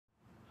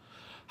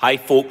Hi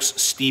folks,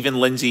 Stephen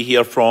Lindsay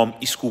here from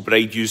East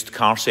Kilbride Used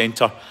Car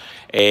Centre.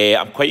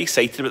 I'm quite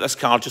excited about this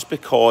car just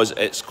because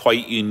it's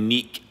quite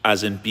unique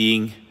as in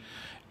being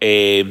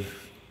a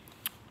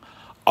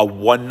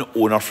one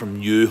owner from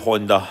new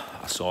Honda.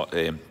 I saw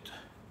it,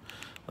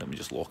 let me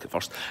just lock it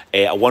first.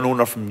 A one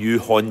owner from new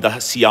Honda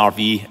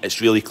CR-V.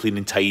 It's really clean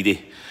and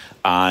tidy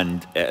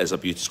and it is a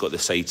beauty. It's got the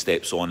side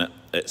steps on it.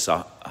 It's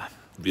a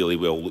really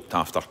well looked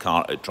after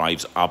car. It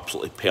drives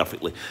absolutely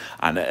perfectly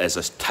and it is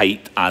as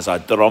tight as a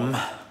drum.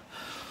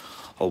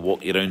 I'll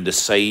walk you around the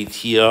side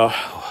here,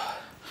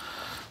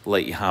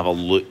 let you have a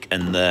look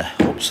in the,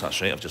 oops, that's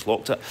right, I've just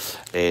locked it.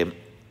 There's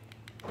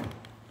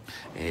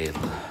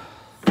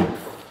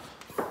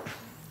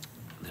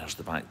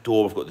the back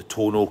door. We've got the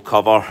tonneau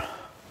cover.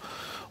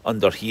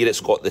 Under here it's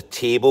got the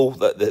table,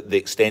 the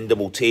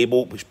extendable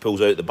table which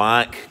pulls out the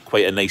back.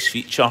 Quite a nice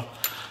feature,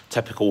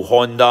 typical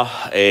Honda.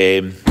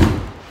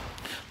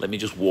 Let me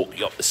just walk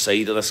you up the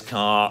side of this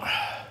car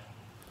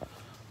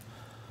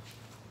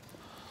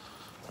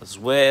as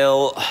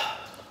well,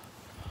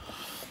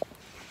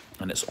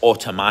 and it's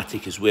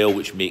automatic as well,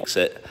 which makes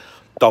it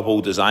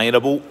double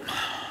desirable.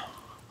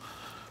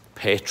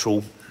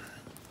 Petrol.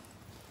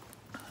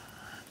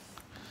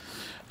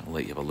 I'll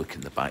let you have a look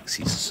in the back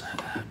seats.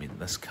 I mean,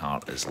 this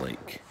car is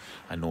like,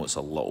 I know it's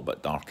a little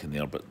bit dark in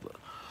there, but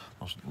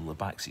the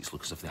back seats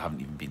look as if they haven't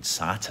even been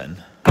sat in.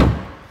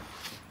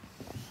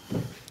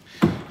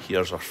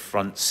 Here's our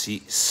front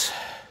seats.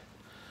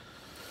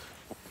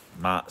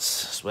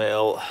 Mats as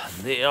well, and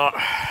there.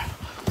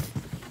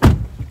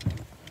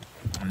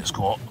 And it's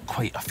got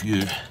quite a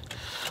few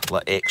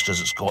like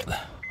extras. It's got the,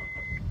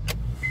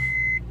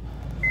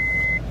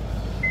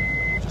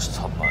 just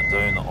turn that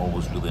down, that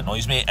always really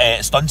annoys me.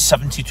 It's done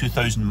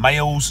 72,000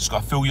 miles. It's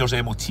got a full year's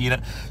MOT in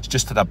it. It's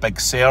just had a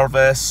big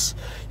service.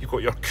 You've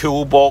got your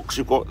cool box.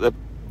 You've got the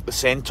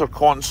centre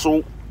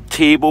console,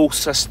 table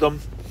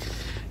system.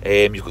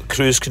 You've got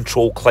cruise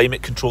control,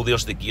 climate control.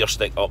 There's the gear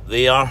stick up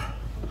there.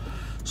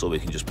 So we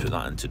can just put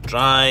that into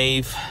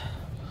drive,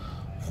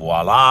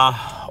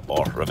 voila,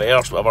 or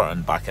reverse, whatever,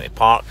 and back into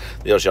park.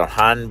 There's your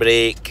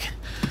handbrake.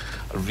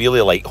 I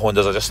really like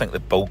Hondas. I just think the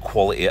build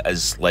quality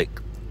is like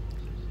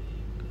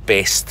the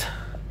best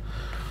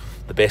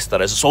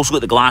there is. It's also got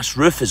the glass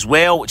roof as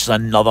well, which is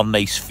another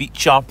nice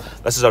feature.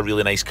 This is a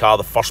really nice car.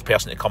 The first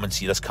person to come and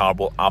see this car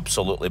will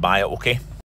absolutely buy it, okay?